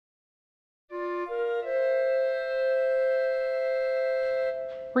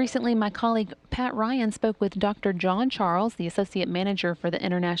Recently, my colleague Pat Ryan spoke with Dr. John Charles, the Associate Manager for the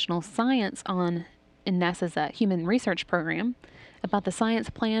International Science in NASA's Human Research Program, about the science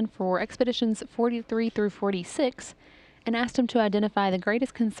plan for expeditions 43 through 46, and asked him to identify the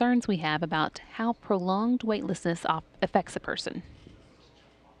greatest concerns we have about how prolonged weightlessness affects a person.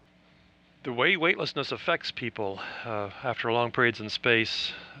 The way weightlessness affects people after long periods in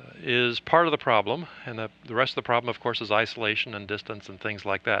space is part of the problem, and the rest of the problem, of course, is isolation and distance and things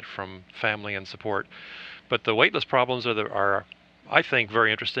like that from family and support. But the weightless problems are I think,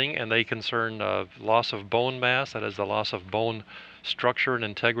 very interesting, and they concern loss of bone mass, that is, the loss of bone structure and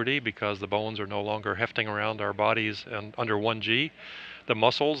integrity, because the bones are no longer hefting around our bodies and under 1G. The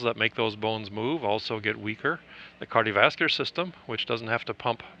muscles that make those bones move also get weaker. The cardiovascular system, which doesn't have to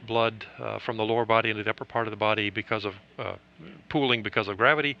pump blood from the lower body into the upper part of the body because of pooling because of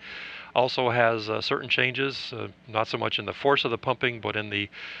gravity, also has certain changes, not so much in the force of the pumping, but in the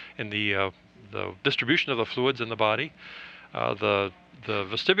distribution of the fluids in the body. The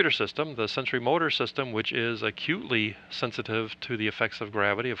vestibular system, the sensory motor system, which is acutely sensitive to the effects of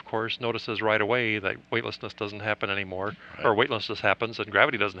gravity, of course, notices right away that weightlessness doesn't happen anymore, or weightlessness happens and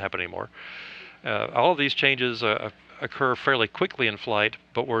gravity doesn't happen anymore. All of these changes occur fairly quickly in flight,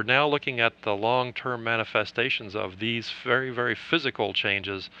 but we're now looking at the long-term manifestations of these very, very physical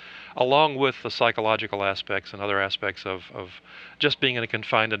changes, along with the psychological aspects and other aspects of just being in a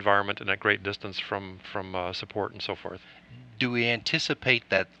confined environment and at great distance from support and so forth. Do we anticipate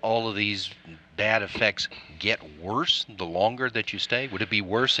that all of these bad effects get worse the longer that you stay? Would it be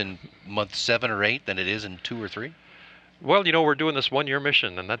worse in month 7 or 8 than it is in 2 or 3? Well, we're doing this one-year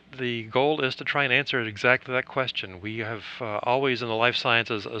mission, and that the goal is to try and answer exactly that question. We have always in the life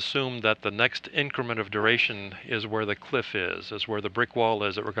sciences assumed that the next increment of duration is where the cliff is where the brick wall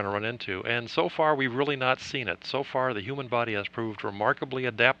is that we're going to run into. And so far, we've really not seen it. So far, the human body has proved remarkably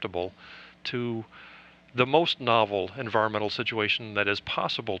adaptable to the most novel environmental situation that is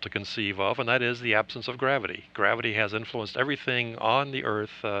possible to conceive of, and that is the absence of gravity. Gravity has influenced everything on the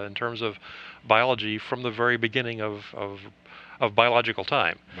Earth in terms of biology from the very beginning of biological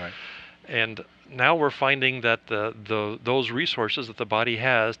time. Right. And now we're finding that those resources that the body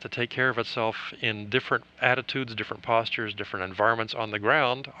has to take care of itself in different attitudes, different postures, different environments on the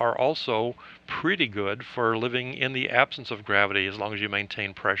ground are also pretty good for living in the absence of gravity, as long as you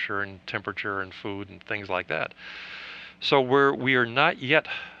maintain pressure and temperature and food and things like that. So we are not yet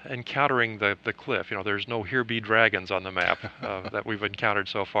encountering the cliff. There's no here be dragons on the map that we've encountered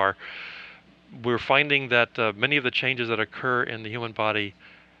so far. We're finding that many of the changes that occur in the human body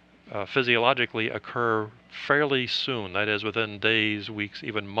physiologically occur fairly soon, that is within days, weeks,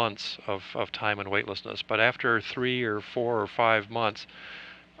 even months of time and weightlessness. But after 3 or 4 or 5 months,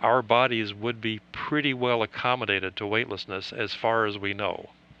 our bodies would be pretty well accommodated to weightlessness as far as we know.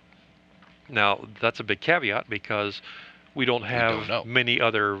 Now, that's a big caveat because we don't have many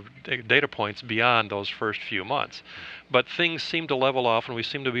other data points beyond those first few months. But things seem to level off, and we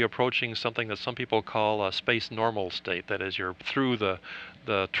seem to be approaching something that some people call a space normal state. That is, you're through the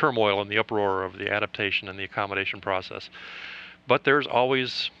turmoil and the uproar of the adaptation and the accommodation process. But there's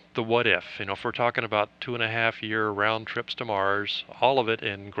always the what if. If we're talking about 2.5-year round trips to Mars, all of it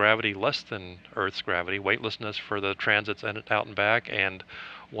in gravity less than Earth's gravity, weightlessness for the transits out and back, and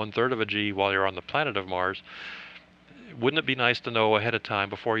 1/3 of a G while you're on the planet of Mars, wouldn't it be nice to know ahead of time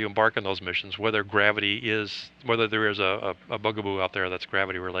before you embark on those missions whether there is a bugaboo out there that's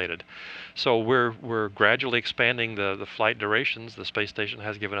gravity related? So we're gradually expanding the flight durations. The space station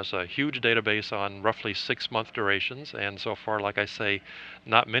has given us a huge database on roughly 6-month durations, and so far, like I say,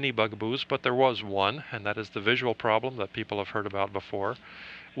 not many bugaboos, but there was one, and that is the visual problem that people have heard about before,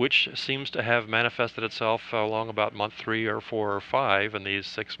 which seems to have manifested itself along about month 3 or 4 or 5 in these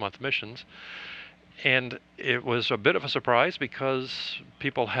 6-month missions. And it was a bit of a surprise because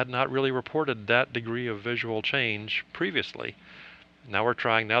people had not really reported that degree of visual change previously. Now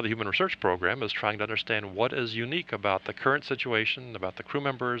the Human Research Program is trying to understand what is unique about the current situation, about the crew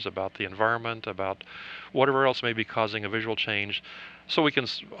members, about the environment, about whatever else may be causing a visual change, so we can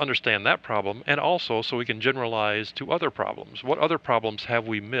understand that problem, and also so we can generalize to other problems. What other problems have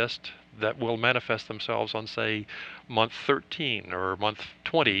we missed that will manifest themselves on, say, month 13 or month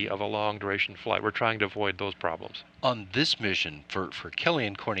 20 of a long duration flight? We're trying to avoid those problems. On this mission for Kelly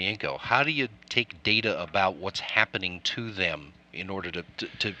and Kornienko, how do you take data about what's happening to them in order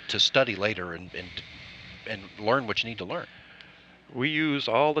to study later and learn what you need to learn? We use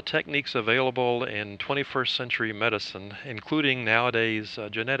all the techniques available in 21st century medicine, including nowadays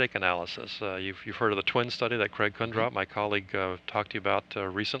genetic analysis. You've heard of the twin study that Craig Kundrop, my colleague, talked to you about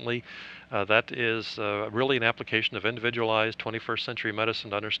recently. That is really an application of individualized 21st century medicine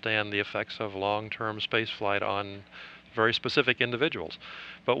to understand the effects of long-term spaceflight on very specific individuals.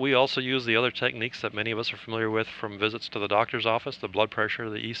 But we also use the other techniques that many of us are familiar with from visits to the doctor's office, the blood pressure,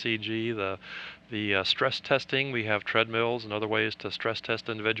 the ECG, the stress testing. We have treadmills and other ways to stress test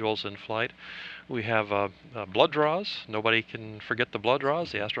individuals in flight. We have blood draws. Nobody can forget the blood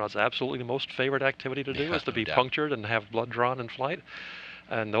draws. The astronaut's absolutely most favorite activity to do is to be punctured and have blood drawn in flight.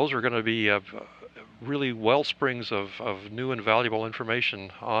 And those are going to be really well springs of new and valuable information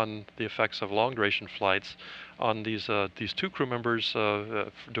on the effects of long duration flights on these two crew members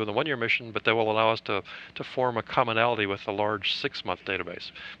doing the 1-year mission, but they will allow us to form a commonality with a large 6-month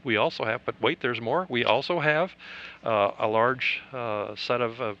database. We also have, but wait, there's more. We also have a large set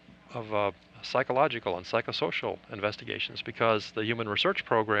of psychological and psychosocial investigations, because the Human Research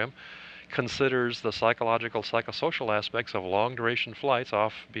Program considers the psychological, psychosocial aspects of long-duration flights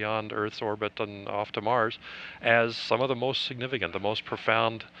off beyond Earth's orbit and off to Mars as some of the most significant, the most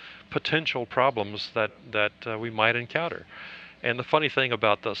profound potential problems that we might encounter. And the funny thing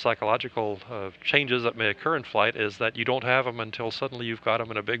about the psychological changes that may occur in flight is that you don't have them until suddenly you've got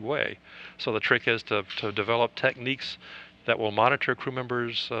them in a big way. So the trick is to develop techniques that will monitor crew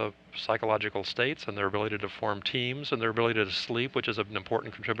members' psychological states and their ability to form teams and their ability to sleep, which is an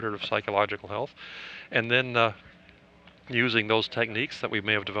important contributor to psychological health. And then using those techniques that we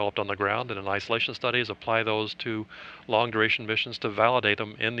may have developed on the ground and in isolation studies, apply those to long-duration missions to validate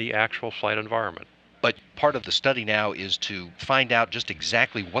them in the actual flight environment. But part of the study now is to find out just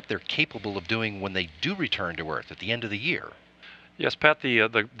exactly what they're capable of doing when they do return to Earth at the end of the year. Yes, Pat,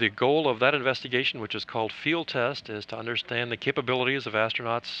 the goal of that investigation, which is called field test, is to understand the capabilities of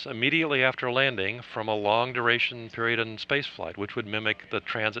astronauts immediately after landing from a long duration period in spaceflight, which would mimic the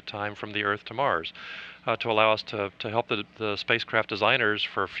transit time from the Earth to Mars, to allow us to help the spacecraft designers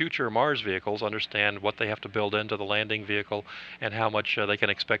for future Mars vehicles understand what they have to build into the landing vehicle and how much they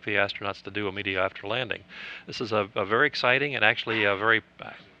can expect the astronauts to do immediately after landing. This is a very exciting and actually a very,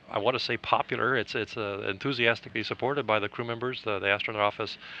 I want to say, popular. It's enthusiastically supported by the crew members, the astronaut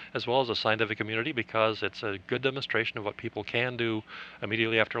office, as well as the scientific community, because it's a good demonstration of what people can do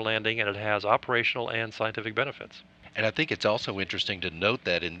immediately after landing, and it has operational and scientific benefits. And I think it's also interesting to note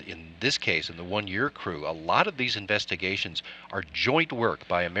that in this case, in the 1-year crew, a lot of these investigations are joint work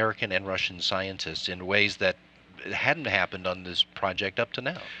by American and Russian scientists in ways that hadn't happened on this project up to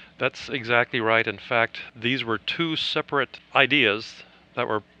now. That's exactly right. In fact, these were two separate ideas that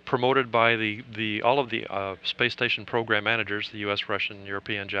were promoted by all of the space station program managers, the U.S., Russian,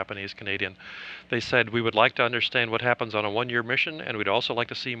 European, Japanese, Canadian. They said, we would like to understand what happens on a 1-year mission, and we'd also like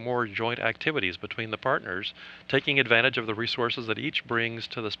to see more joint activities between the partners, taking advantage of the resources that each brings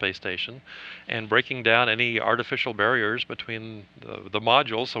to the space station, and breaking down any artificial barriers between the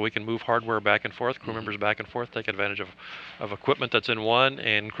modules so we can move hardware back and forth, crew members back and forth, take advantage of equipment that's in one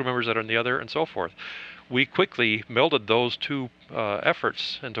and crew members that are in the other, and so forth. We quickly melded those two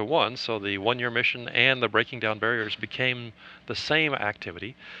efforts into one, so the 1-year mission and the breaking down barriers became the same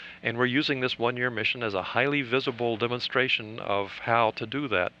activity, and we're using this 1-year mission as a highly visible demonstration of how to do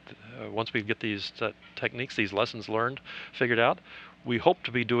that. Once we get these techniques, these lessons learned, figured out, we hope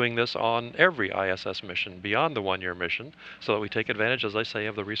to be doing this on every ISS mission beyond the 1-year mission, so that we take advantage, as I say,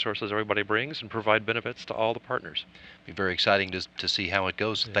 of the resources everybody brings and provide benefits to all the partners. It'll be very exciting to see how it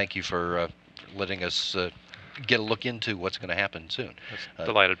goes. Yeah. Thank you for letting us get a look into what's going to happen soon.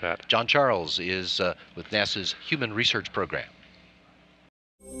 Delighted, Pat. John Charles is with NASA's Human Research Program.